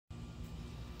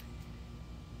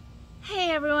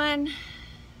Hey everyone,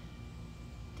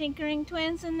 Tinkering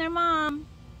Twins and their mom.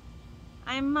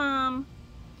 I'm Mom.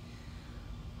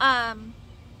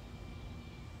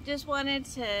 Just wanted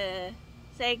to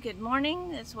say good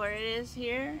morning. That's where it is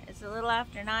here. It's a little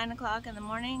after 9 o'clock in the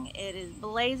morning. It is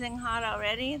blazing hot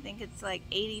already. I think it's like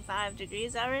 85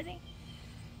 degrees already.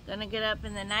 Gonna get up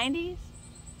in the 90s.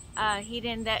 Heat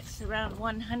index around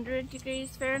 100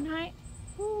 degrees Fahrenheit.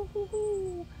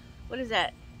 Woo-hoo-hoo. What is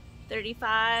that?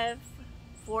 35,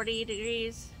 40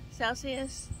 degrees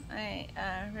Celsius. I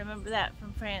remember that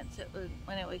from France. It was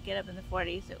when it would get up in the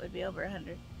 40s, it would be over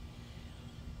 100.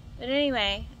 But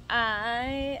anyway,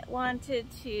 I wanted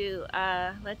to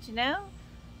let you know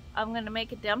I'm going to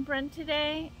make a dump run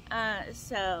today.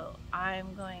 So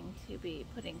I'm going to be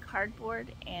putting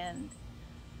cardboard and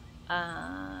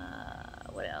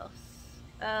what else?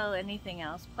 Oh, anything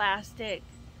else. Plastic,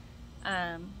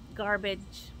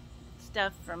 garbage,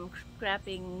 stuff from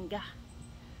scrapping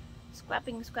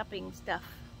stuff.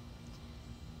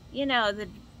 You know the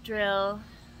drill.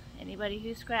 Anybody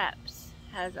who scraps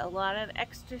has a lot of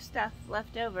extra stuff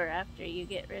left over after you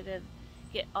get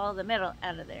all the metal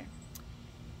out of there.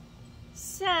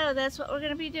 So that's what we're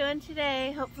going to be doing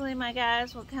today. Hopefully my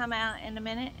guys will come out in a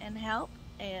minute and help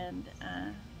and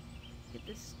get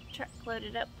this truck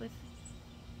loaded up with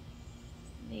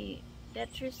the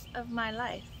detritus of my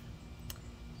life.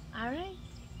 Alright,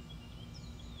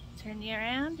 turn you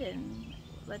around and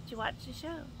let you watch the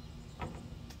show.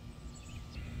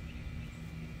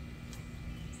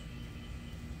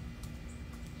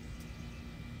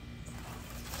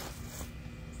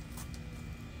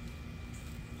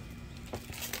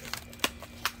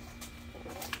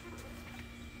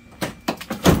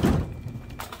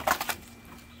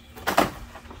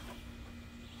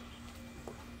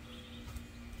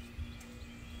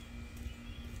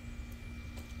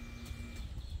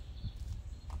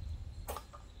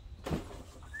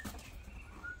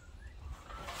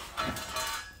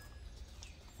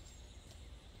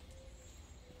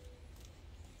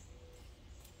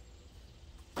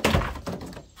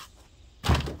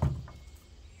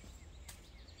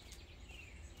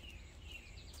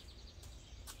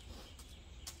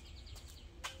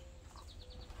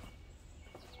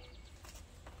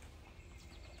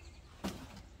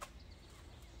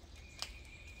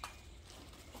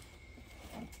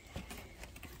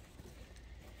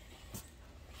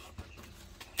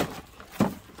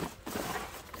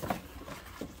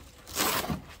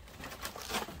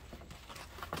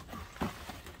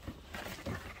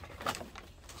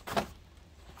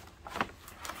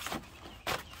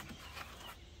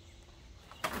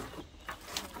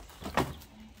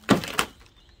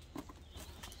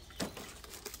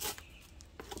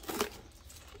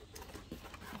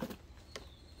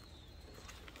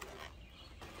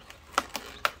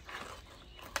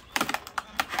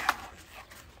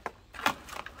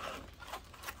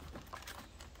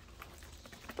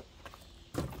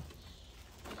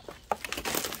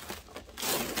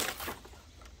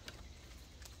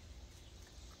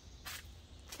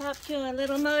 Up to a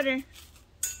little motor,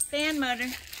 fan motor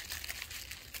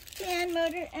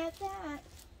at that.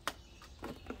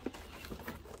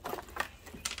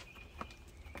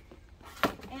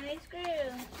 And a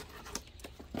screw.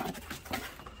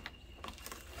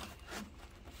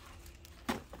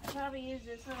 I probably use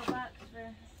this little box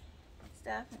for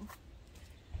stuff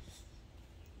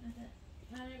and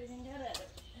not everything got out of it.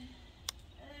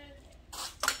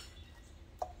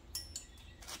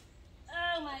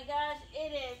 Oh my gosh,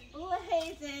 it is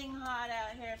blazing hot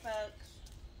out here, folks.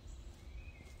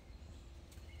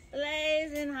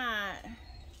 Blazing hot.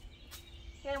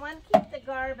 Okay, I want to keep the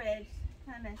garbage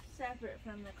kind of separate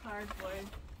from the cardboard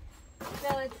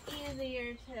so it's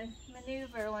easier to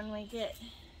maneuver when we get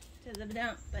to the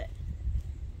dump. But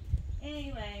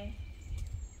anyway.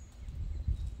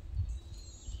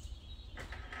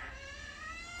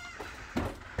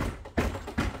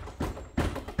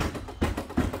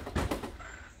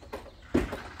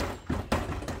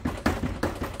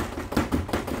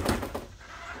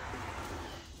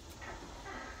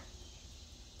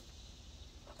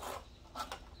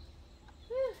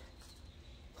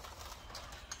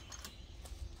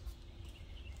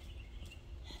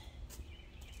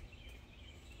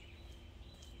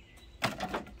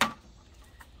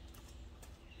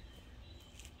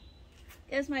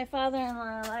 Guess my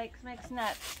father-in-law likes mixed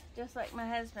nuts, just like my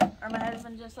husband, or my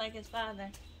husband just like his father.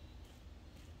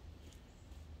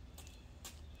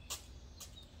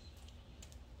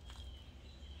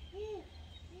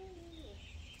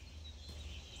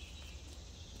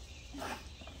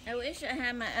 I wish I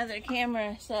had my other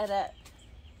camera set up.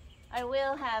 I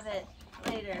will have it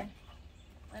later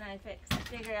when I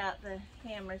figure out the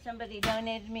camera. Somebody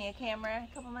donated me a camera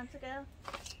a couple months ago,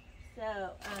 so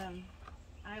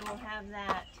I will have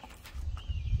that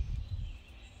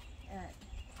at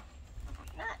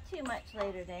not too much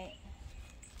later date.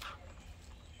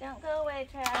 Don't go away,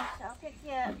 Trash. I'll pick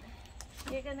you up.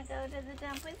 You're gonna go to the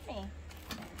dump with me.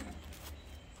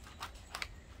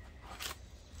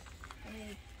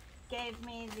 He gave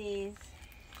me these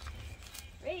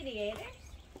radiators.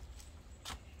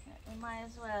 We might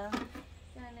as well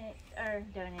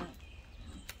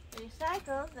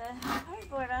recycle the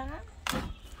cardboard on them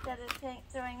instead of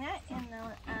throwing that in the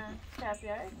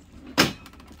scrapyard.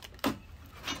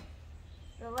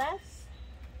 The less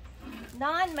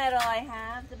non-metal I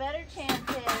have, the better chance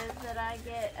is that I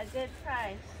get a good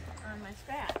price on my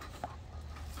scrap.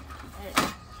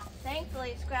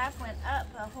 Thankfully, scrap went up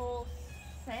a whole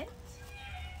cent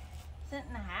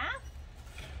and a half.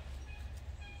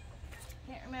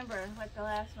 Can't remember what the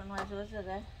last one was. Was it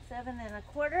a 7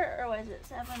 1/4 or was it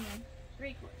 7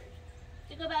 3/4?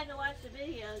 To go back and watch the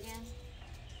video again.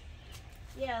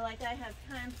 Yeah, like I have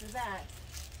time for that.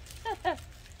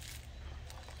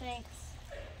 Thanks,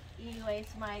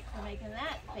 E-Waste Mike, for making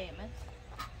that famous.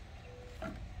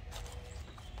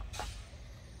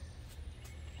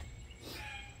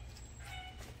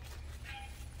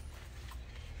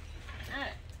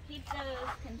 Alright, keep those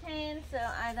contained so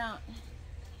I don't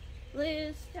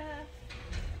lose stuff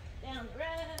down the road.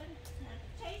 Have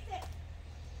to chase it.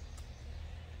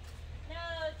 No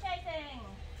chasing.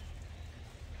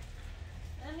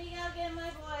 Let me go get my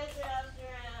boys roused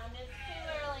around. It's too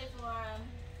early for them.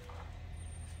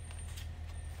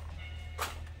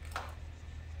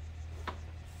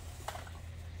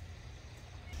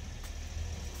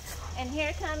 And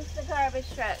here comes the garbage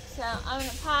truck. So I'm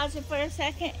going to pause it for a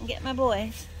second and get my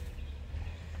boys.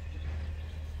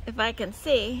 If I can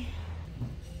see.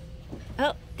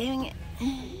 Oh, dang it. Are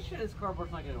you sure this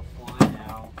cardboard's not going to go flying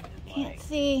out? Can't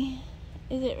see.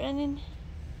 Is it running?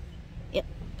 Yep.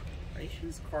 Are you sure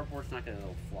this cardboard's not going to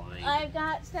go flying? I've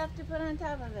got stuff to put on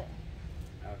top of it.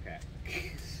 Okay.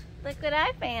 Look what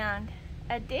I found.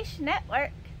 A Dish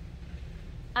Network.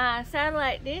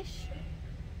 Satellite dish.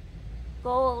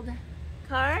 Gold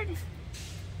card.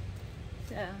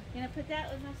 So, gonna put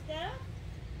that with my stuff.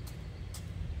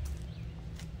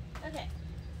 Okay.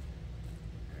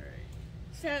 Alright.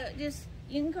 So,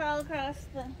 you can crawl across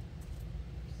the...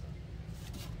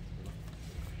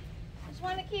 Just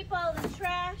want to keep all the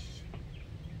trash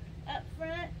up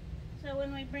front, so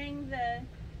when we bring the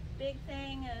big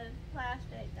thing of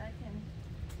plastic, I can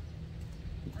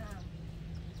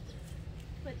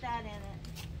put that in it.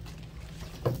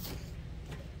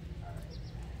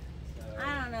 I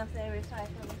don't know if they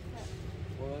recycle this stuff.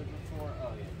 What was it before?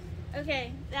 Oh, yes. Okay,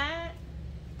 that.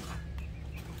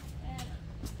 And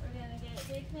we're gonna get a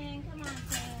big thing. Come on,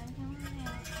 Sam. Come on in.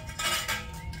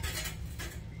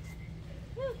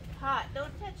 Whew, hot.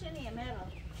 Don't touch any of metal.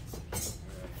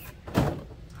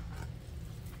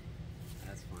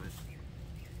 That's fine.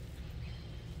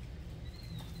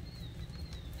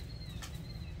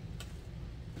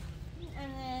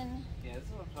 And then. Yeah, this is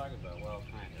what I'm talking about. Well,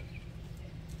 kind of.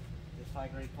 This high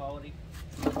grade quality?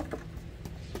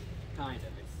 Kind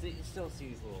of. It still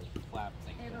sees little flap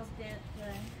things. It'll dent the.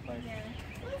 Right. Yeah.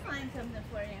 We'll find something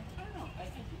for you. I don't know. I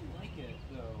do like it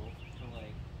though. But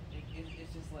like,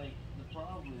 it's just like the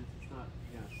problem is it's not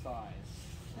size.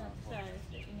 Not the size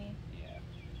that you need. Yeah.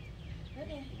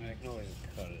 Okay. I mean, I can always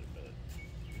cut it, but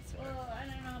it's alright. Well, I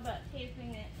don't know about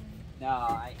taping it. No,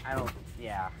 I don't.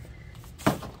 Yeah.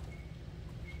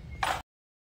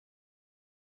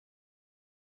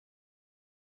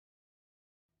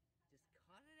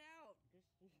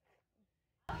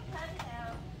 Cut it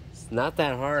out. It's not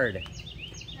that hard. No,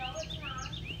 it's not.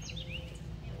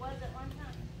 It was at one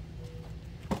time.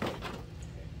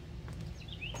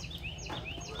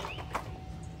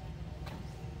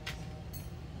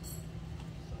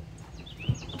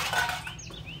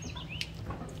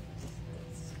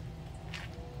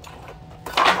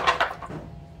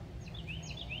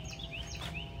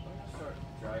 Start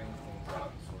dragging things out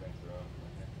and sorting through.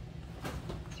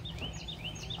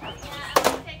 Yeah, I'm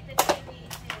gonna take the TV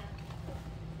too.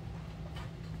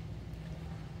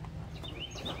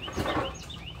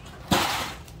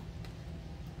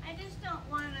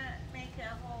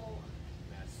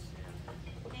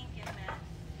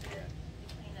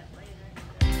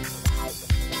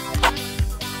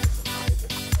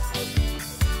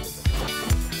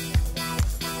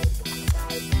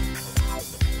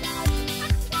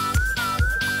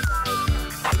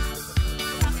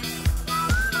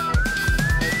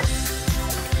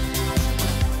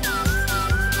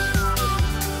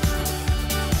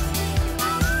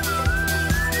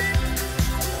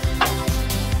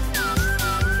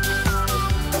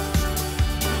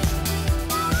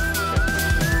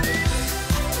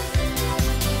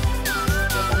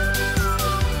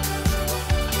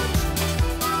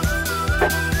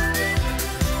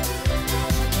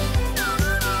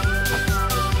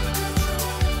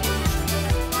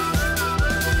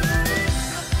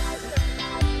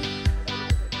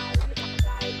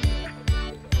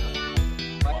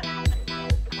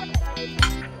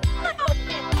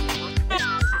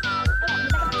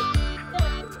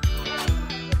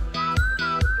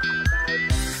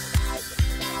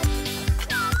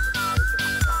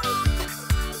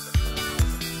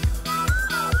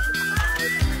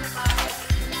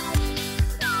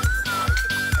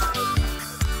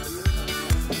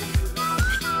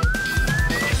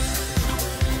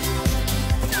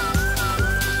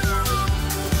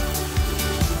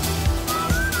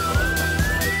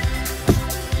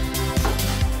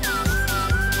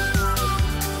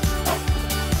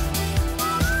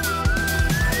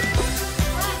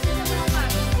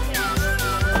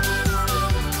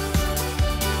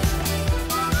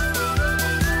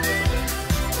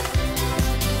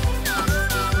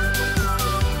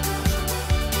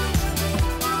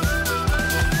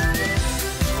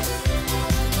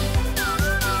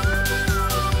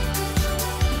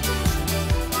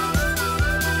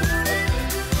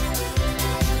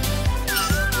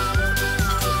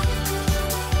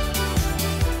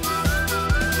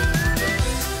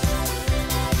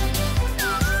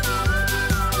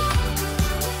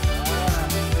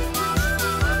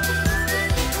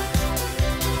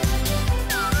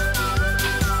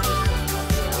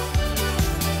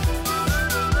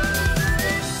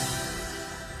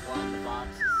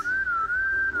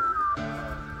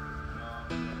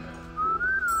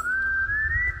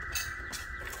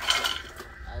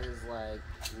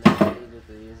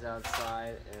 trees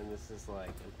outside, and this is like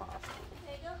impossible.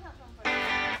 Okay, go help him for a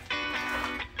minute.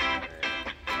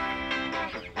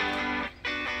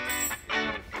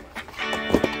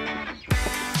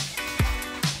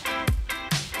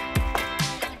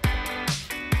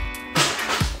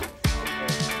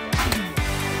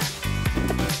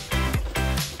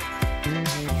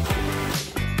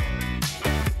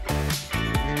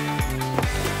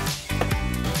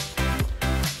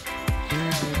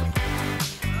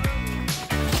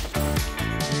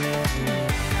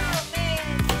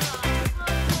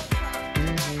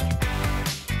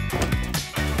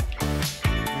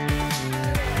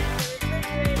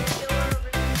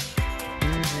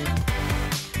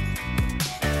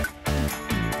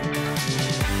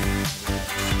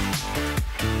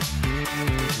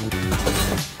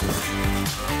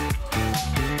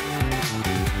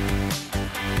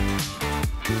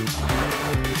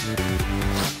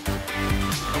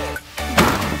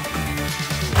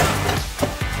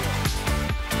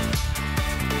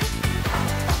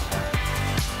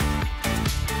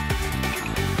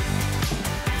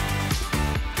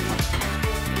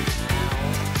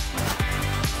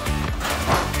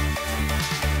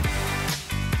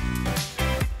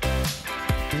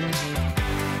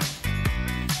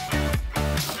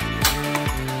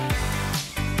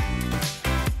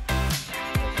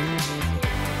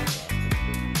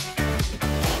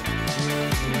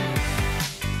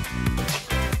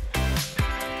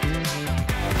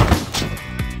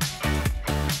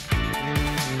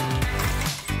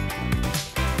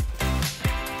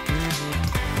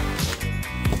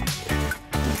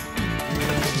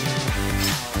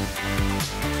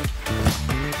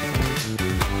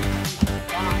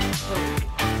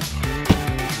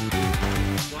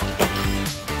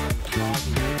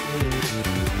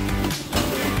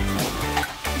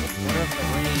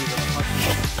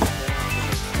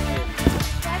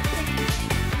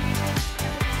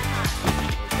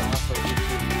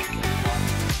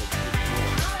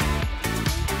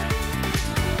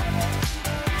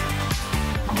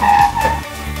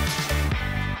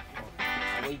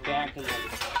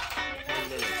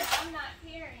 I'm not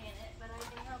carrying it, but I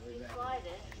can help you slide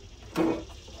it.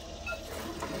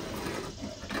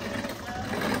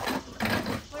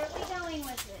 Where are we going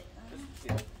with it?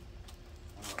 I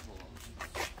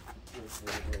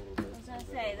was going to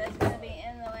say, that's going to be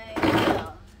in the way as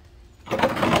well.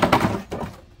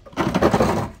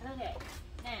 Okay,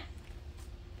 now.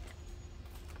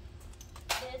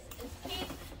 This is keep.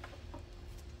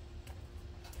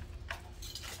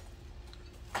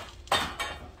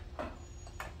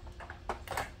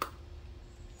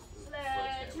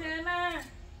 Sledgehammer.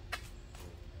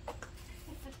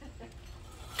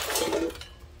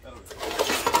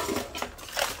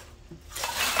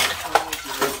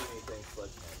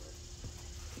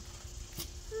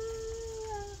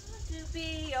 To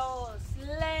be your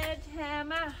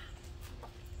sledgehammer.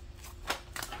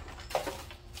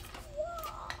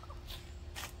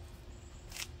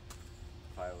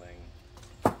 Piling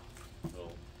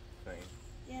little thing.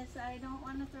 Yes, I don't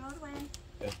want to throw it away.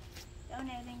 Yeah.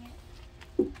 Donating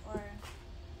it or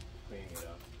Cleaning it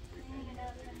up. cleaning it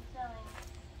up and selling it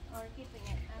or keeping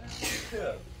it. I don't know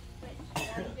Yeah. which. But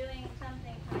I'm doing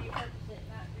something to repurpose it,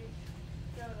 not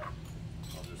throw it.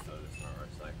 I'll just throw this in our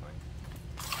recycling.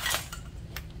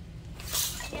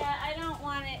 Yeah, I don't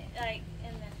want it like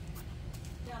in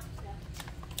the dump stuff.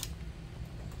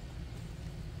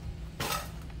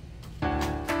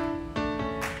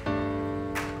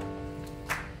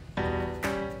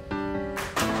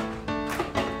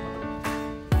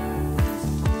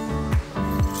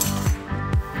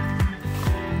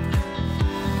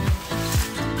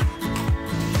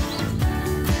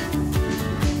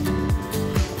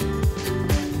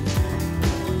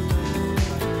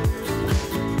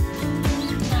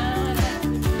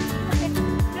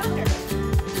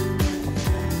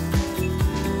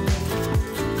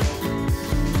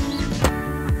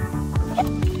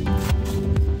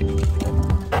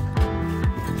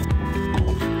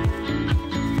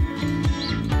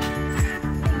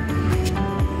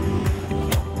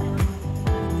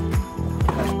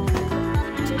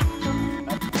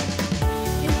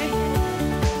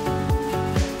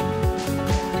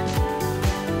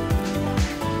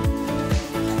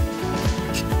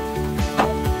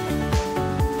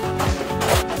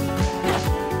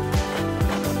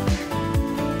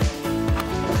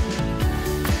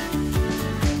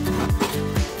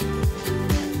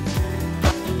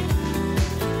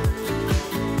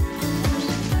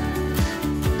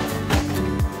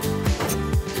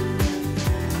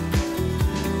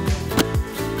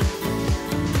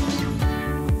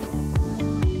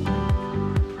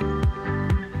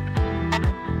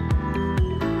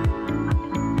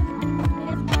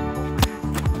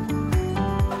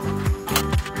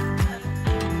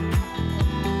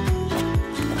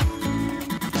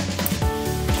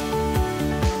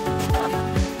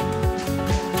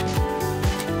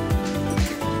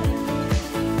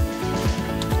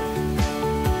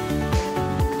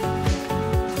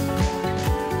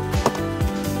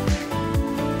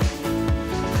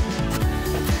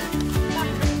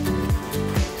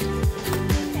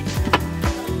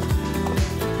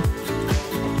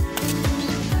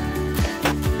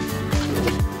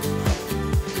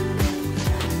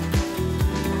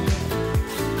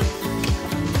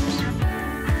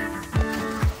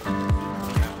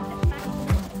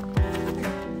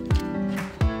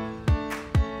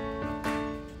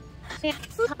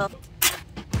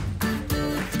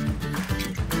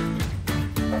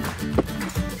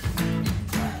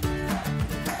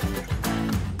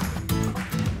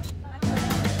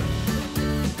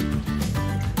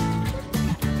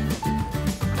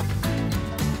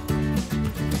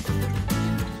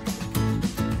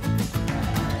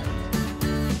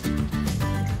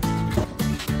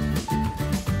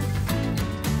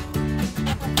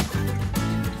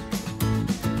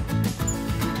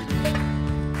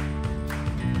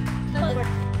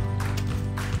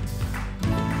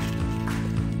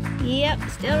 Yep,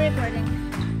 still recording.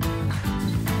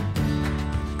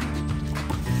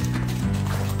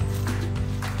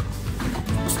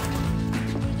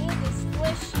 We need to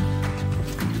squish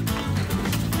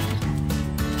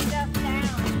stuff down.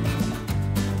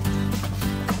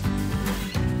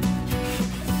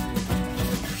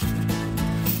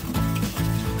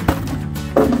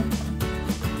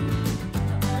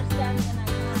 More stuff than I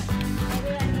want.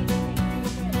 Maybe I need to take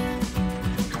 3 trips.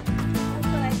 That's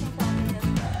what I think I'll do this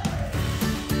for.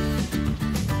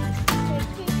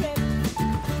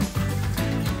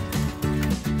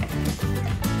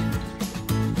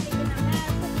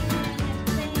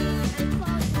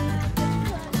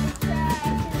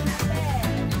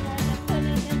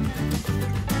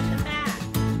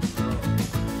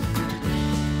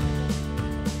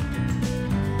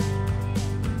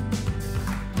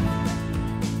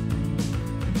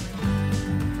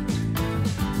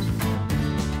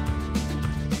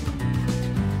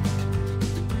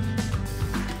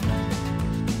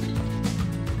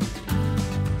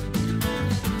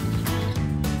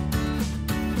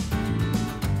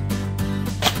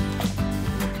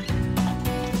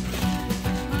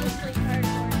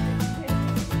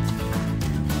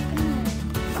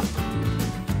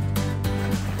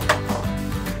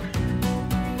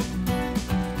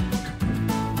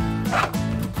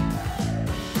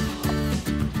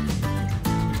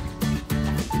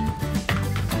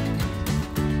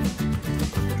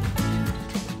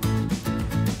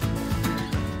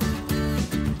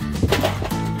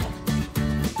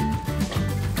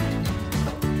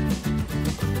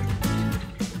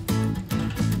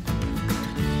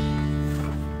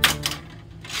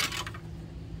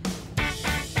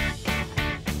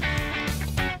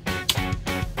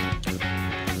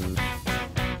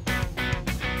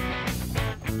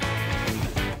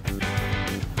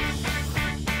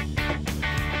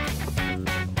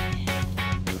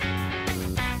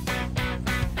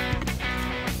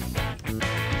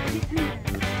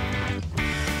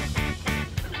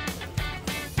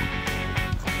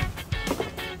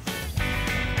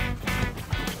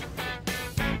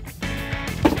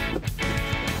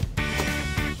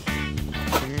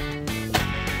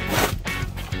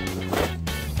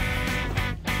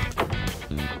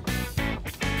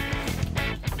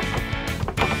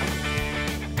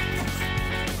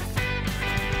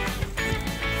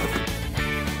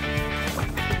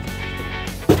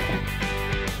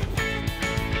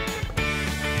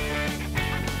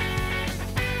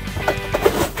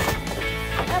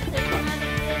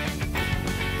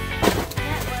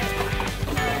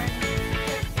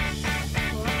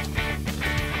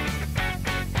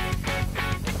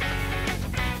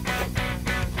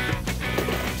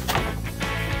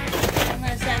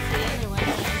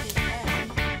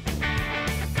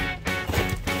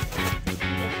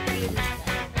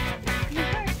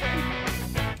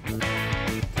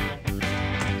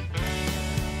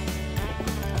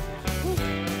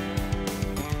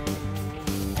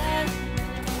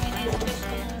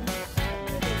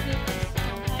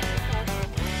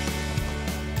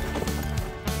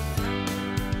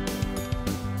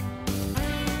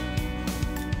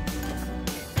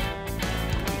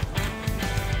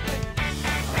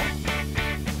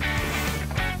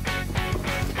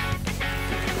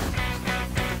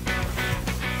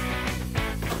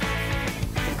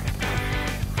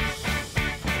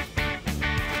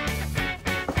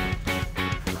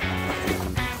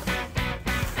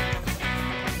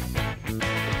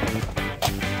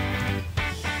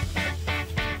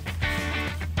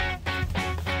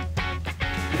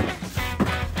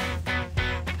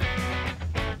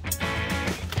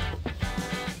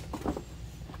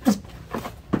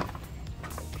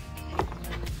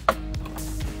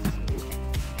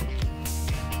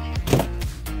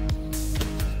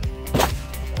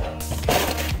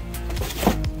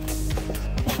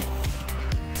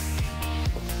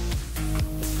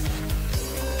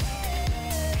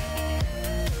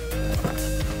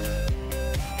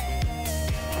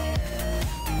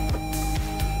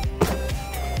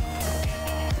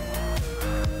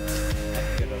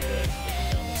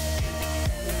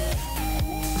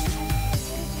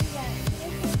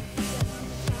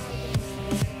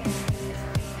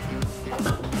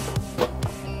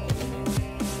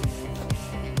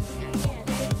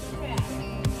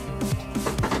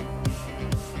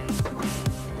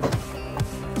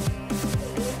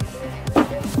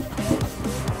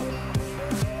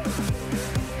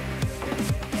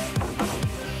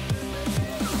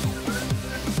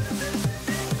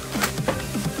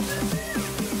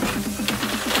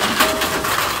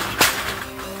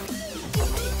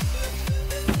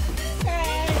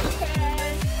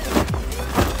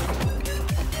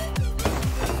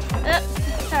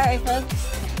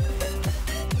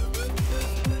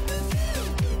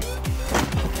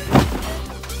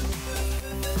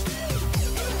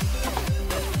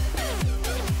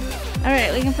 All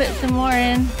right, we can put some more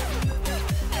in.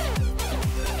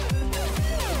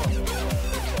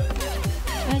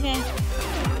 Okay.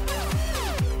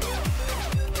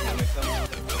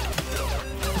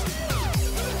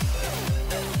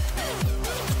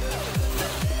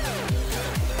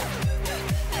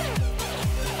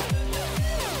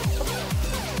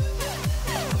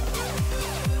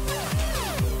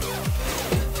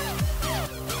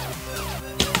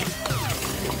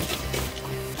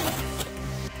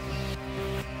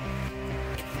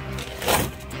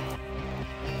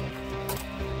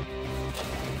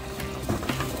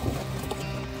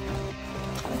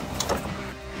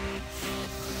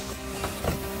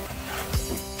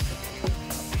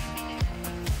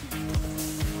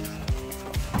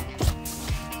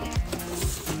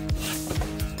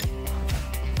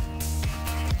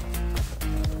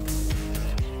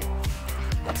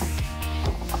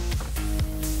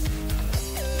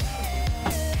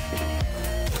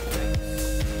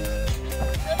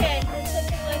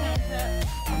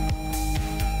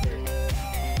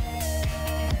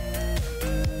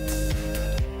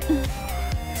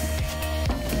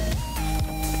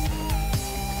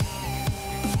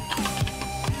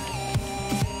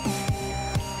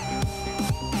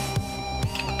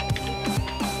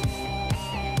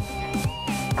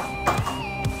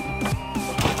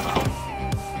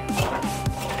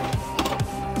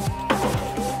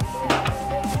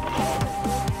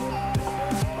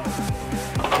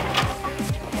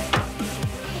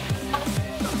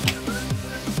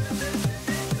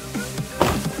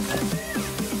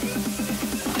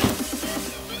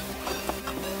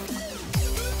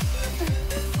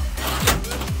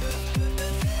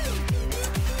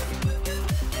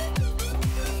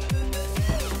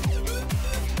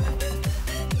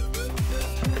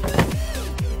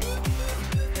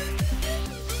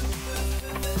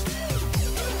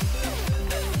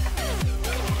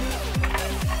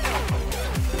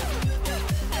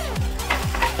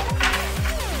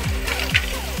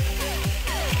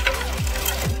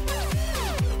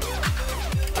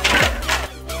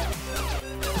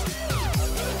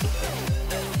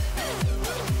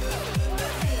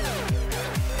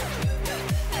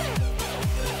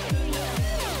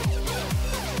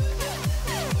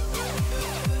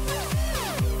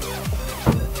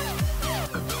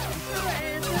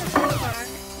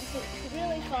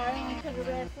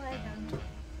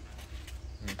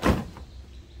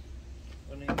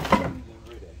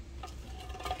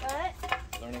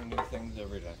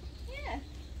 Every day. Yeah.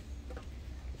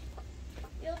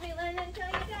 You'll be learning until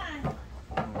you die.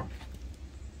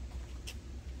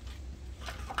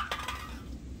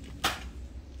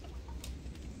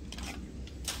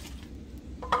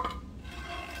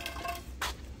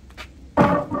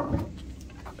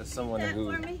 As someone That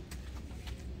who for me?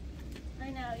 I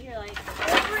know, you're like,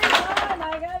 every time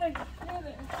I gotta get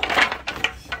it.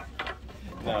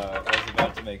 No, I was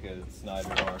about to make a snide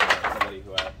remark about somebody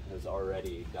who has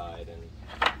already died and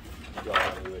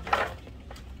gone, you would know.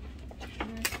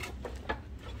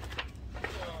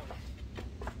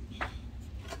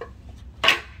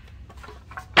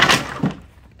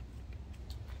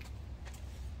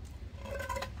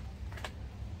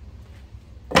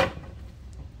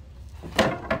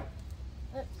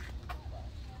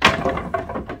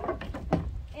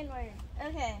 Inward.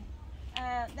 Okay.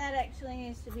 That actually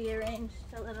needs to be arranged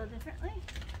a little differently.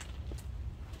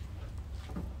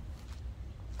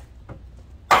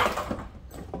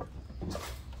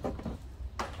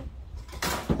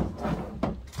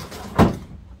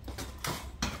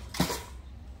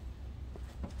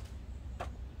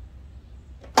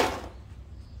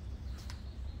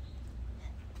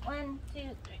 One,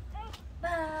 two, three.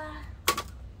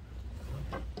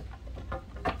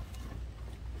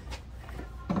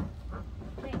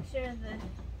 Make sure the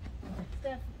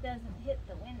stuff doesn't hit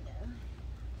the window.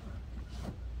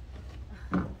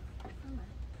 Come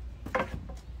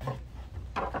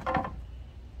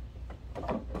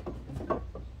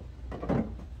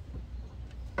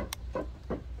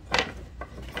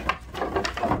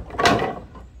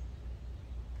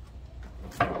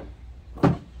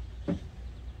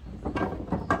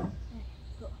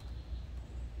cool.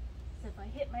 So if I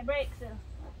hit my brakes, it'll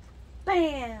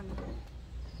bam!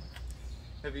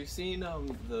 Have you seen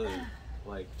the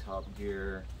like Top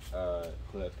Gear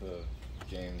clip of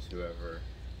James whoever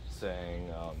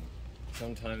saying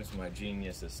sometimes my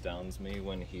genius astounds me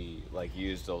when he like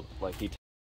used a like he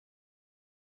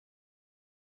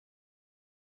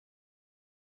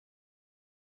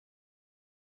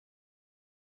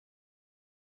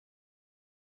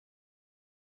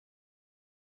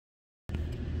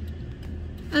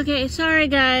Okay, sorry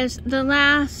guys, the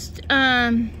last,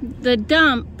 the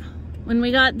dump when we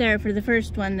got there for the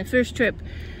first one, the first trip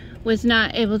was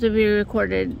not able to be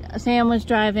recorded. Sam was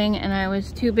driving and I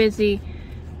was too busy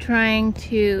trying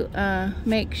to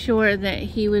make sure that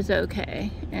he was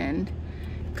okay, and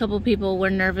a couple people were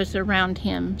nervous around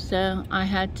him, so I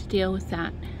had to deal with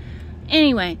that.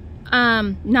 Anyway,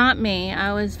 not me,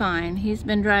 I was fine. He's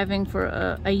been driving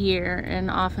for a year and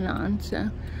off and on,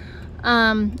 so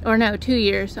or no, 2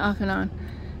 years off and on.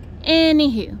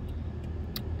 Anywho,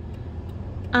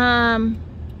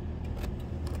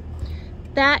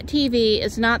 that TV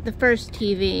is not the first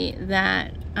TV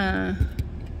that,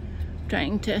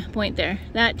 trying to point there.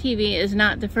 That TV is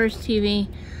not the first TV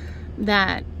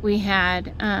that we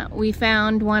had. We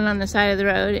found one on the side of the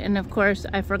road, and of course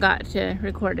I forgot to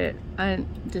record it. I'm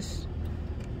just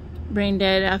brain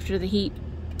dead after the heat.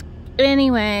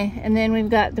 Anyway, and then we've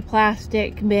got the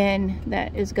plastic bin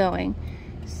that is going.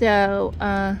 So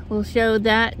we'll show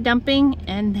that dumping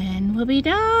and then we'll be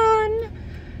done.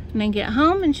 And then get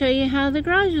home and show you how the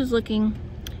garage is looking.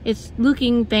 It's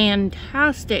looking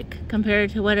fantastic compared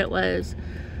to what it was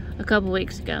a couple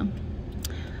weeks ago.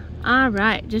 All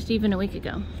right, just even a week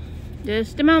ago.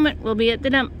 Just a moment, we'll be at the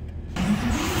dump.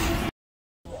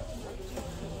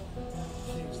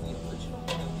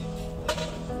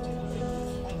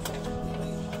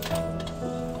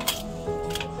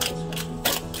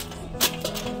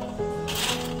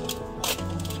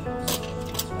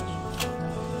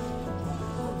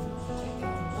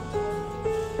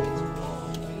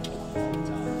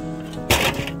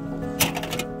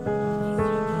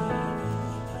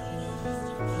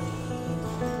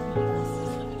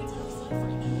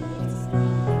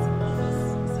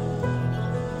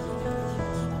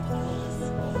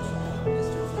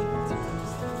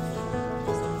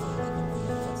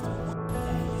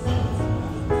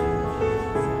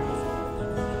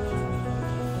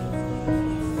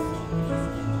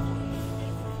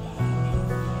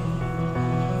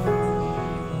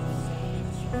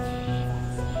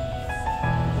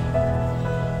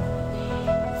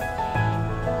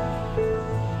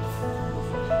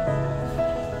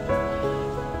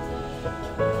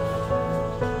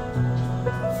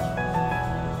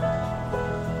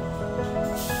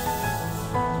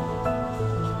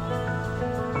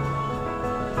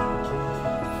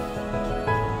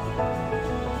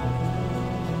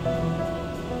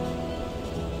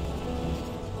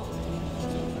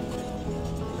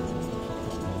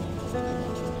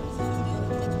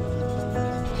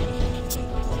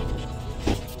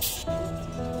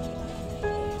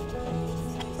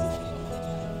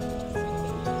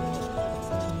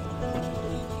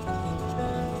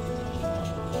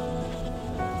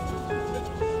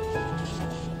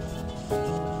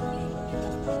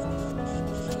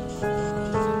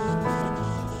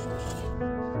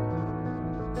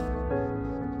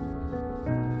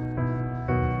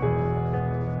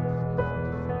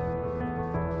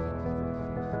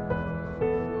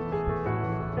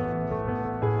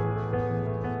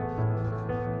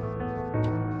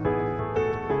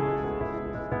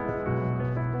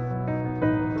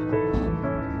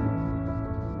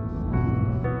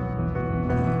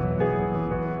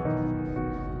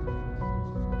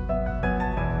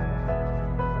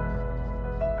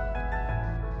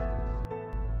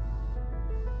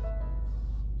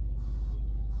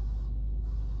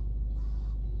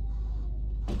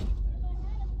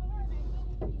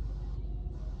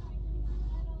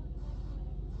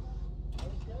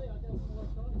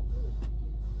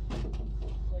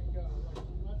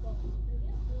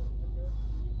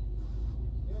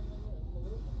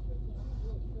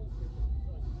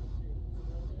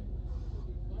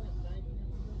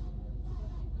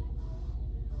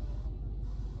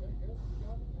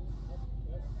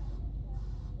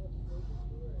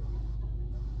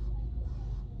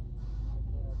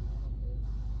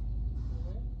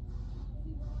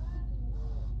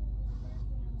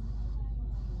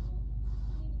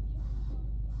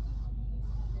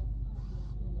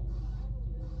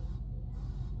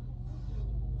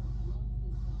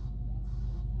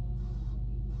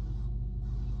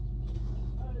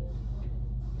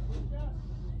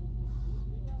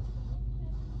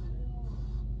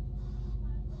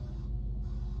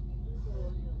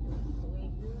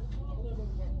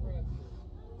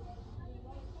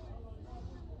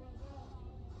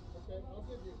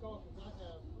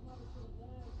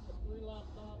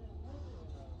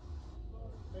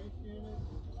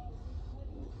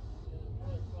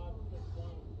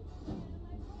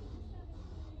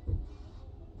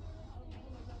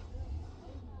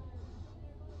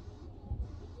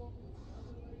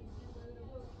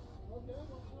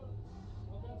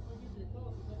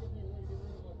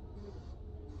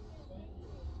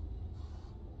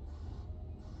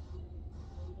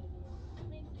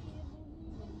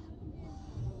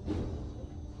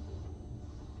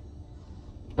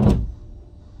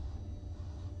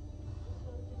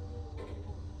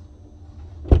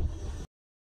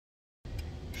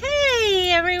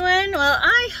 everyone. Well,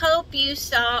 I hope you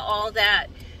saw all that.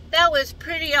 That was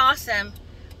pretty awesome.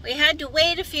 We had to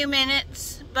wait a few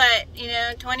minutes, but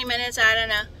 20 minutes, I don't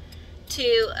know,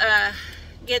 to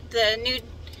get the new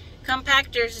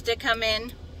compactors to come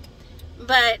in.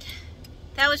 But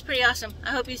that was pretty awesome. I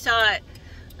hope you saw it.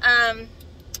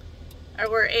 Or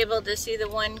were able to see the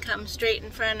one come straight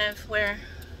in front of where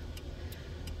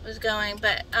it was going.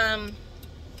 But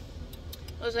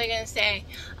what was I gonna say?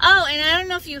 Oh, and I don't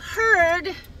know if you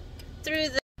heard through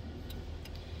the...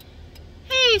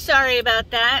 Hey, sorry about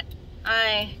that.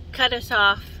 I cut us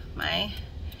off. My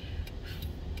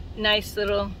nice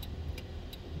little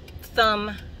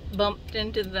thumb bumped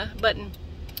into the button.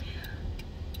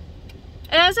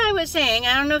 As I was saying,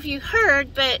 I don't know if you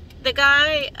heard, but the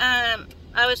guy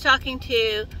I was talking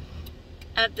to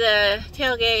at the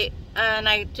tailgate, and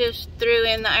I just threw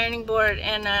in the ironing board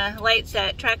and a light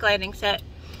set, track lighting set.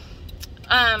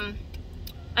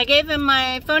 I gave him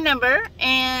my phone number,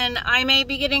 and I may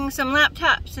be getting some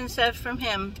laptops and stuff from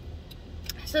him.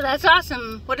 So that's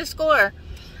awesome. What a score.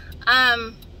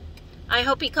 I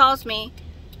hope he calls me,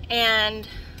 and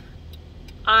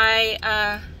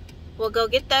I will go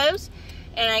get those.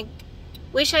 And I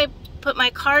wish I put my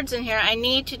cards in here. I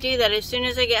need to do that as soon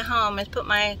as I get home, is put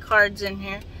my cards in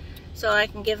here so I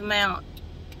can give them out.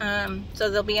 So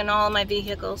they'll be in all of my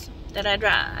vehicles that I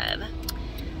drive.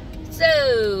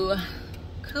 So,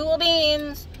 cool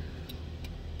beans.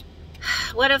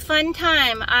 What a fun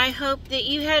time. I hope that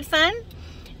you had fun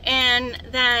and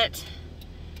that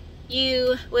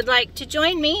you would like to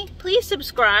join me. Please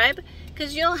subscribe,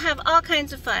 because you'll have all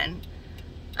kinds of fun.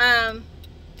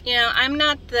 I'm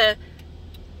not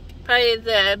probably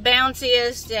the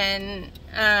bounciest and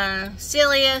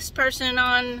silliest person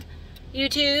on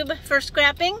YouTube for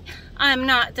scrapping. I'm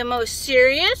not the most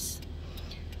serious.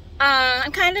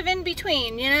 I'm kind of in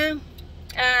between,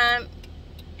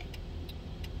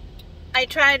 I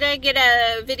try to get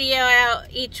a video out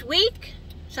each week.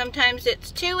 Sometimes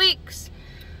it's 2 weeks,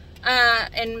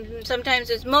 and sometimes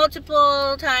it's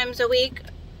multiple times a week,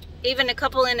 even a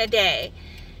couple in a day.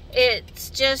 It's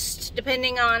just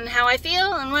depending on how I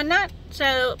feel and whatnot.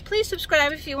 So please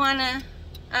subscribe if you want to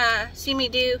see me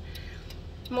do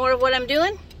more of what I'm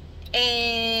doing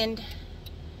and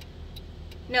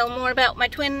know more about my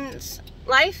twins'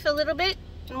 life a little bit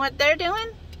and what they're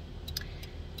doing.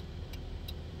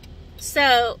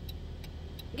 So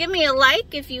give me a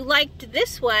like if you liked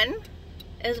this one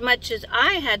as much as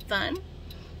I had fun,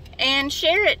 and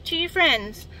share it to your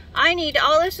friends. I need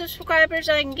all the subscribers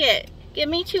I can get. Get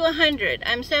me to 100.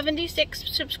 I'm 76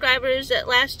 subscribers at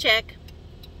last check.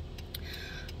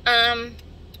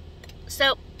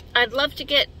 So I'd love to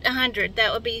get 100.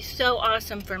 That would be so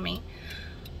awesome for me.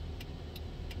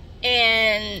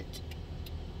 And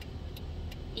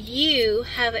you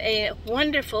have a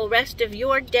wonderful rest of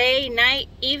your day, night,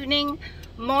 evening,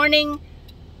 morning,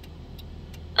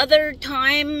 other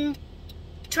time,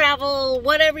 travel,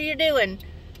 whatever you're doing.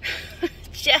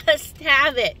 Just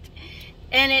have it.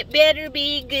 And it better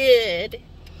be good.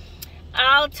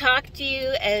 I'll talk to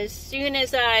you as soon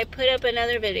as I put up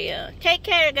another video. Take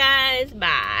care, guys.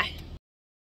 Bye.